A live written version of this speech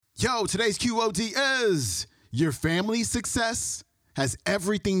Yo, today's QOD is your family's success has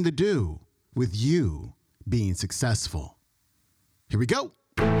everything to do with you being successful. Here we go.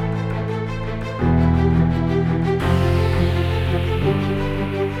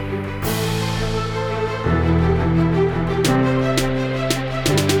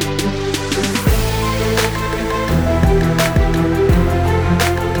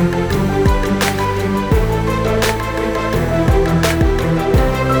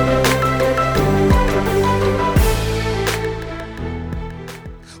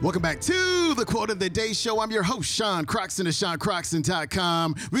 Welcome back to the Quote of the Day Show. I'm your host, Sean Croxton of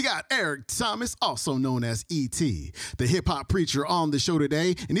SeanCroxton.com. We got Eric Thomas, also known as E.T., the hip-hop preacher on the show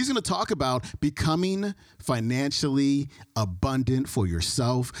today, and he's going to talk about becoming financially abundant for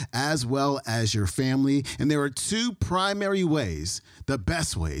yourself as well as your family. And there are two primary ways, the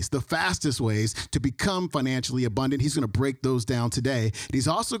best ways, the fastest ways to become financially abundant. He's going to break those down today. And he's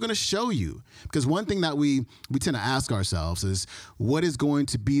also going to show you, because one thing that we tend to ask ourselves is, what is going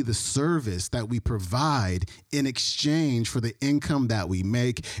to be the service that we provide in exchange for the income that we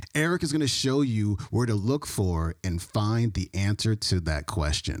make? Eric is going to show you where to look for and find the answer to that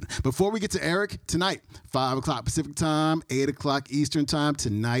question. Before we get to Eric, tonight, 5 o'clock Pacific time, 8 o'clock Eastern time,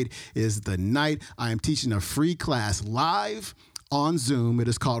 tonight is the night I am teaching a free class live on Zoom. It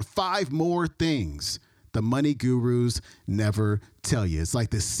is called 5 More Things the Money Gurus Never Tell You. It's like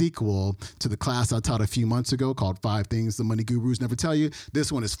the sequel to the class I taught a few months ago called 5 Things the Money Gurus Never Tell You.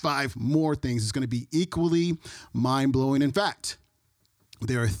 This one is 5 more things. It's going to be equally mind-blowing. In fact,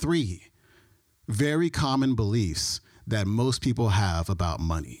 there are 3 very common beliefs that most people have about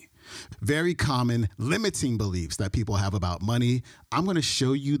money. Very common limiting beliefs that people have about money. I'm going to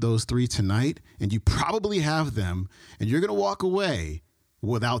show you those 3 tonight, and you probably have them, and you're going to walk away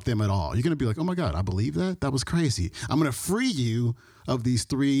without them at all. You're going to be like, oh my God, I believe that? That was crazy. I'm going to free you of these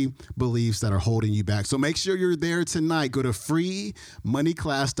 3 beliefs that are holding you back. So make sure you're there tonight. Go to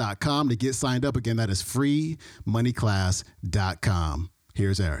freemoneyclass.com to get signed up. Again, that is freemoneyclass.com.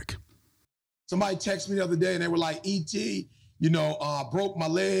 Here's Eric. Somebody texted me the other day and they were like, E.T., broke my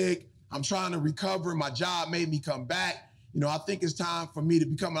leg. I'm trying to recover. My job made me come back. I think it's time for me to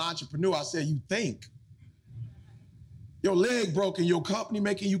become an entrepreneur. I said, you think? Your leg broken, your company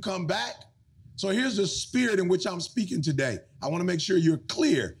making you come back? So here's the spirit in which I'm speaking today. I want to make sure you're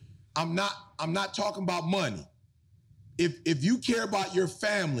clear. I'm not talking about money. If you care about your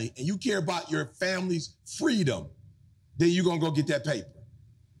family and you care about your family's freedom, then you're going to go get that paper,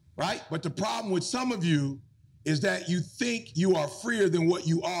 right? But the problem with some of you is that you think you are freer than what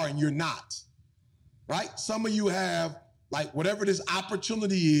you are and you're not, right? Some of you have whatever this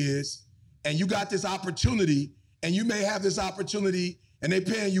opportunity is, and you got this opportunity, and you may have this opportunity and they're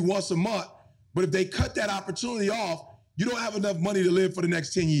paying you once a month, but if they cut that opportunity off, you don't have enough money to live for the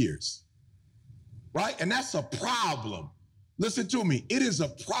next 10 years, right? And that's a problem. Listen to me, it is a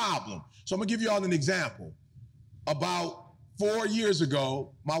problem. So I'm gonna give you all an example. About 4 years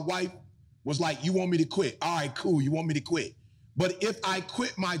ago, my wife was like, you want me to quit? All right, cool, you want me to quit. But if I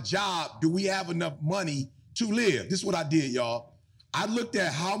quit my job, do we have enough money to live? This is what I did, y'all. I looked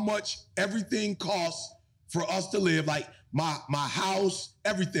at how much everything costs for us to live, like my house,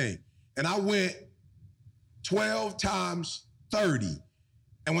 everything. And I went 12 times 30.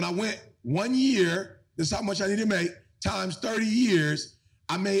 And when I went 1 year, this is how much I need to make, times 30 years,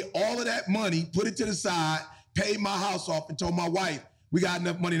 I made all of that money, put it to the side, paid my house off, and told my wife, we got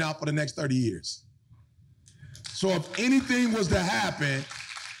enough money now for the next 30 years. So if anything was to happen,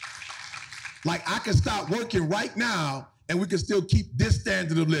 I could stop working right now and we could still keep this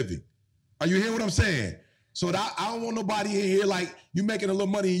standard of living. Are you hearing what I'm saying? So I don't want nobody in here like you making a little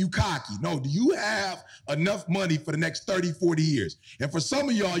money and you cocky. No, do you have enough money for the next 30, 40 years? And for some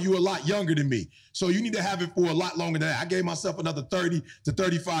of y'all, you're a lot younger than me. So you need to have it for a lot longer than that. I gave myself another 30 to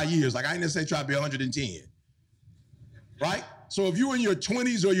 35 years. I ain't necessarily trying to be 110, right? So if you're in your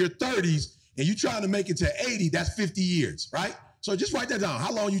 20s or your 30s and you're trying to make it to 80, that's 50 years, right? So just write that down.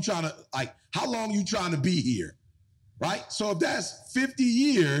 How long you trying to be here, right? So if that's 50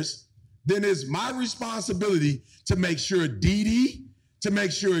 years, then it's my responsibility to make sure Dee Dee, to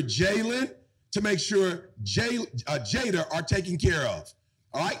make sure Jalen, to make sure Jada are taken care of.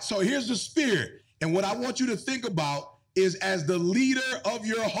 All right, so here's the spirit. And what I want you to think about is, as the leader of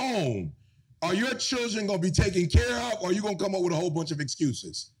your home, are your children gonna be taken care of, or are you gonna come up with a whole bunch of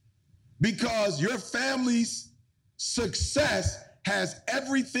excuses? Because your family's success has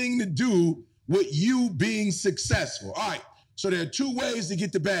everything to do with you being successful. All right, so there are 2 ways to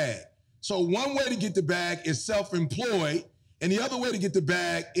get the bag. So one way to get the bag is self-employed, and the other way to get the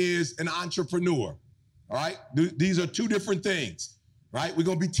bag is an entrepreneur, all right? These are 2 different things. right? We're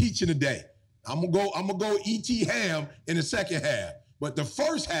gonna be teaching today. I'm gonna go E.T. Ham in the second half. But the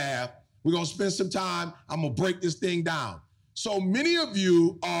first half, we're gonna spend some time, I'm gonna break this thing down. So many of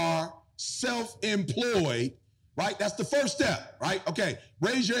you are self-employed, right? That's the first step, right? Okay,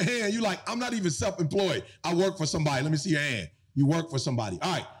 raise your hand. You like, I'm not even self-employed. I work for somebody. Let me see your hand. You work for somebody.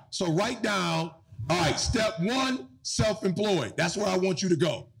 All right, so write down, all right, step one, self-employed. That's where I want you to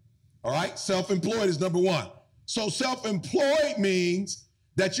go. All right, self-employed is number one. So self-employed means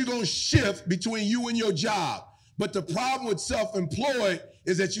that you're gonna shift between you and your job. But the problem with self-employed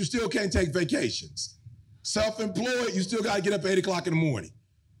is that you still can't take vacations. Self-employed, you still gotta get up at 8 o'clock in the morning.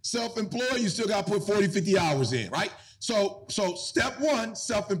 Self-employed, you still gotta put 40, 50 hours in, right? So step one,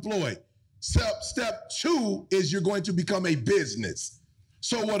 self-employed. Step two is you're going to become a business.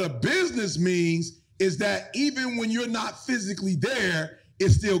 So what a business means is that even when you're not physically there,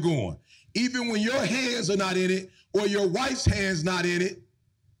 it's still going. Even when your hands are not in it or your wife's hands not in it,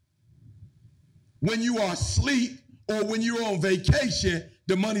 when you are asleep or when you're on vacation,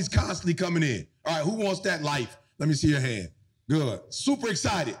 the money's constantly coming in. All right, who wants that life? Let me see your hand. Good. Super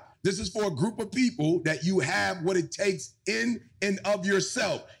excited. This is for a group of people that you have what it takes in and of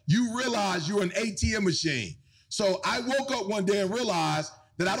yourself. You realize you're an ATM machine. So I woke up one day and realized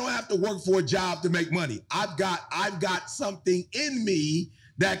that I don't have to work for a job to make money. I've got something in me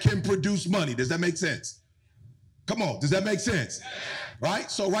that can produce money. Does that make sense? Come on, does that make sense?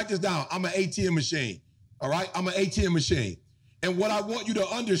 Right? So write this down. I'm an ATM machine. All right? I'm an ATM machine. And what I want you to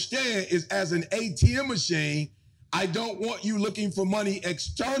understand is as an ATM machine, I don't want you looking for money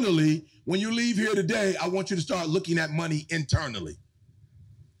externally. When you leave here today, I want you to start looking at money internally.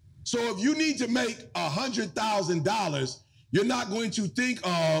 So if you need to make $100,000, you're not going to think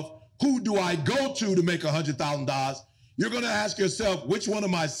of who do I go to make $100,000. You're going to ask yourself, which one of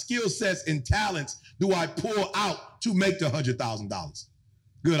my skill sets and talents do I pull out to make the $100,000?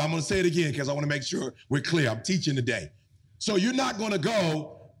 Good, I'm going to say it again because I want to make sure we're clear. I'm teaching today. So you're not going to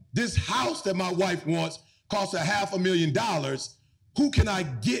go, this house that my wife wants costs $500,000. Who can I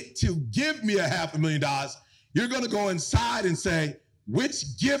get to give me $500,000? You're going to go inside and say,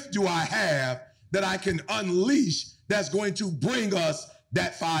 which gift do I have that I can unleash that's going to bring us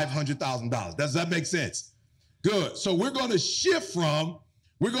that $500,000? Does that make sense? Good. So we're going to shift from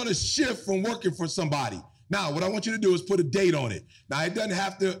working for somebody. Now, what I want you to do is put a date on it. Now, it doesn't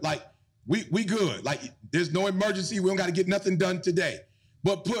have to, like, we good. Like, there's no emergency. We don't got to get nothing done today.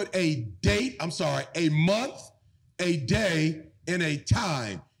 But put a date, a month, a day, and a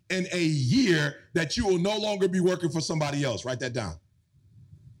time, and a year that you will no longer be working for somebody else. Write that down.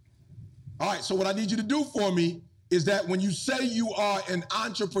 All right, so what I need you to do for me is that when you say you are an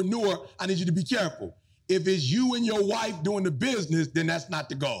entrepreneur, I need you to be careful. If it's you and your wife doing the business, then that's not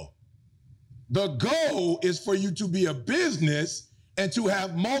the goal. The goal is for you to be a business and to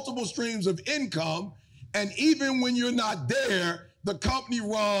have multiple streams of income. And even when you're not there, the company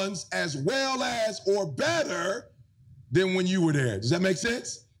runs as well as or better than when you were there. Does that make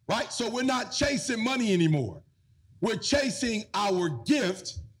sense? Right? So we're not chasing money anymore. We're chasing our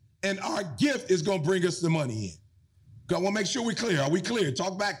gift, and our gift is going to bring us the money in. I want to make sure we're clear. Are we clear?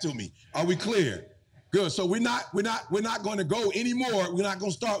 Talk back to me. Are we clear? Good. So we're not going to go anymore. We're not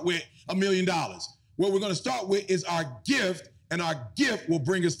going to start with $1 million. What we're going to start with is our gift, and our gift will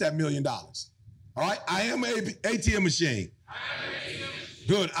bring us that $1 million. All right? I am an ATM machine.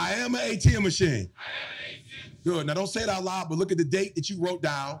 Good. I am an ATM machine. Good. Now don't say it out loud, but look at the date that you wrote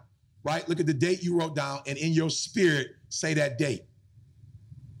down, right? Look at the date you wrote down, and in your spirit, say that date.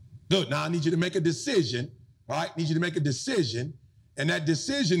 Good. Now I need you to make a decision, all right? I need you to make a decision, and that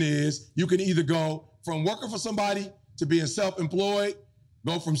decision is you can either go from working for somebody to being self-employed,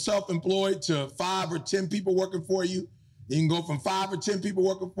 go from self-employed to 5 or 10 people working for you. You can go from 5 or 10 people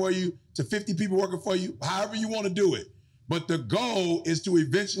working for you to 50 people working for you, however you want to do it. But the goal is to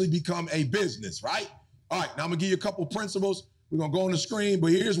eventually become a business, right? All right, now I'm gonna give you a couple principles. We're gonna go on the screen,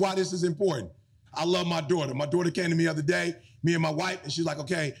 but here's why this is important. I love my daughter. My daughter came to me the other day, me and my wife, and she's like,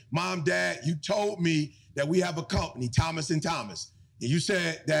 okay, Mom, Dad, you told me that we have a company, Thomas & Thomas. And you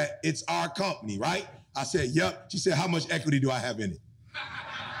said that it's our company, right? I said, yep. She said, how much equity do I have in it?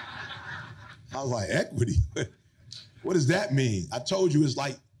 I was like, equity? What does that mean? I told you it's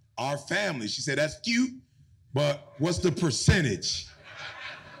like our family. She said, that's cute, but what's the percentage?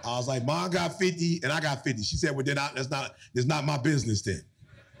 I was like, Mom got 50 and I got 50. She said, well, then it's not my business then.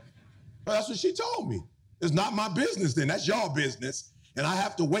 But that's what she told me. It's not my business then. That's y'all business. And I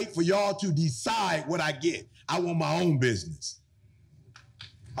have to wait for y'all to decide what I get. I want my own business.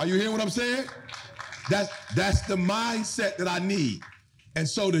 Are you hearing what I'm saying? That's the mindset that I need. And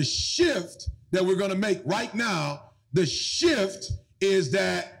so the shift that we're going to make right now, the shift is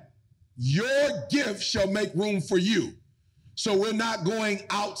that your gift shall make room for you. So we're not going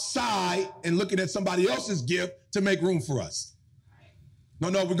outside and looking at somebody else's gift to make room for us. No,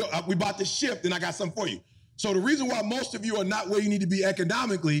 we about to shift, and I got something for you. So the reason why most of you are not where you need to be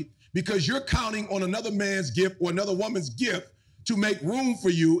economically, because you're counting on another man's gift or another woman's gift to make room for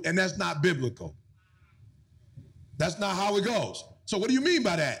you, and that's not biblical. That's not how it goes. So what do you mean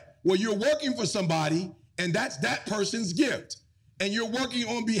by that? Well, you're working for somebody, and that's that person's gift. And you're working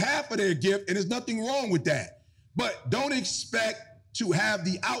on behalf of their gift, and there's nothing wrong with that. But don't expect to have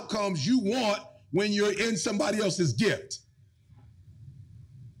the outcomes you want when you're in somebody else's gift.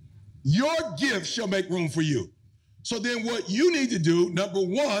 Your gift shall make room for you. So then what you need to do, number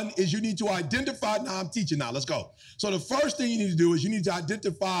one, is you need to identify, now I'm teaching now, let's go. So the first thing you need to do is you need to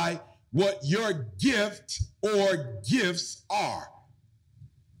identify what your gift or gifts are.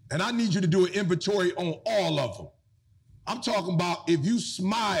 And I need you to do an inventory on all of them. I'm talking about if you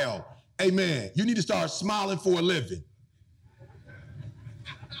smile, amen, you need to start smiling for a living.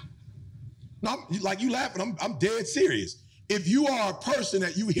 No, like you laughing, I'm dead serious. If you are a person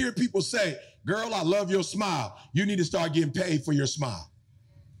that you hear people say, girl, I love your smile, you need to start getting paid for your smile.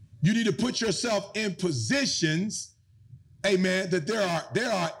 You need to put yourself in positions, amen, that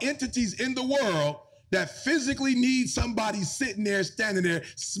there are entities in the world that physically need somebody sitting there, standing there,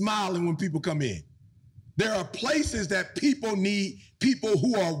 smiling when people come in. There are places that people need people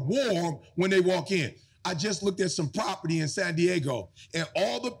who are warm when they walk in. I just looked at some property in San Diego, and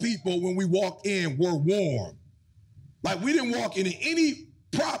all the people when we walked in were warm. Like we didn't walk into any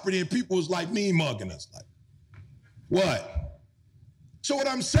property and people was like mean mugging us. Like, what? So what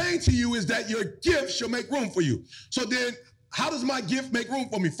I'm saying to you is that your gift shall make room for you. So then how does my gift make room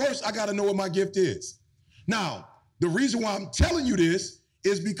for me? First, I got to know what my gift is. Now, the reason why I'm telling you this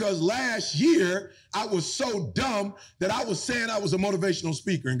is because last year I was so dumb that I was saying I was a motivational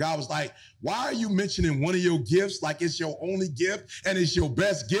speaker, and God was like, why are you mentioning one of your gifts like it's your only gift and it's your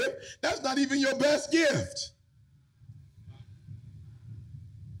best gift? That's not even your best gift.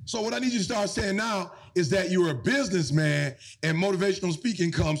 So what I need you to start saying now is that you're a businessman and motivational speaking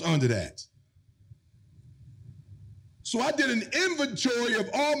comes under that. So I did an inventory of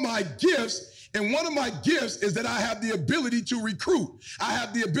all my gifts, and one of my gifts is that I have the ability to recruit. I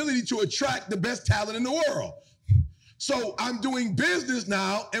have the ability to attract the best talent in the world. So I'm doing business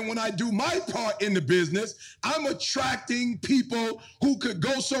now, and when I do my part in the business, I'm attracting people who could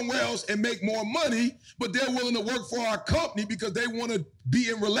go somewhere else and make more money, but they're willing to work for our company because they want to be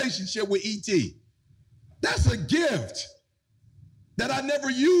in relationship with ET. That's a gift that I never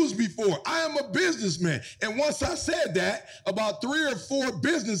used before. I am a businessman. And once I said that, about 3 or 4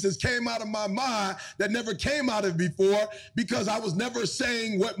 businesses came out of my mind that never came out of before, because I was never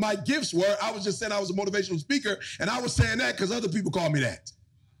saying what my gifts were. I was just saying I was a motivational speaker, and I was saying that because other people call me that.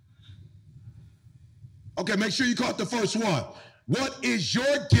 Okay, make sure you caught the first one. What is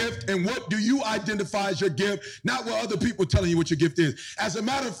your gift, and what do you identify as your gift? Not what other people are telling you what your gift is. As a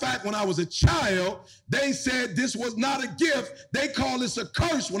matter of fact, when I was a child, they said this was not a gift. They called this a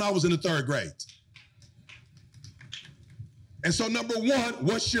curse when I was in the 3rd grade. And so number one,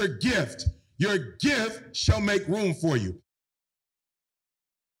 what's your gift? Your gift shall make room for you.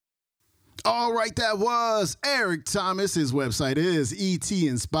 All right, that was Eric Thomas. His website is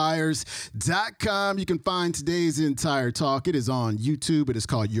etinspires.com. You can find today's entire talk. It is on YouTube. It is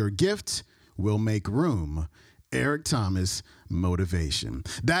called Your Gift Will Make Room. Eric Thomas Motivation.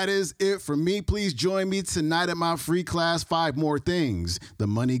 That is it for me. Please join me tonight at my free class, 5 More Things the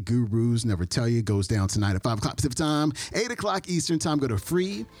Money Gurus Never Tell You. Goes down tonight at 5 o'clock Pacific time, 8 o'clock Eastern time. Go to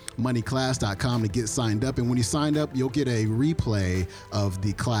freemoneyclass.com to get signed up. And when you sign up, you'll get a replay of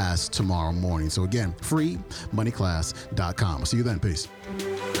the class tomorrow morning. So again, freemoneyclass.com. I'll see you then. Peace.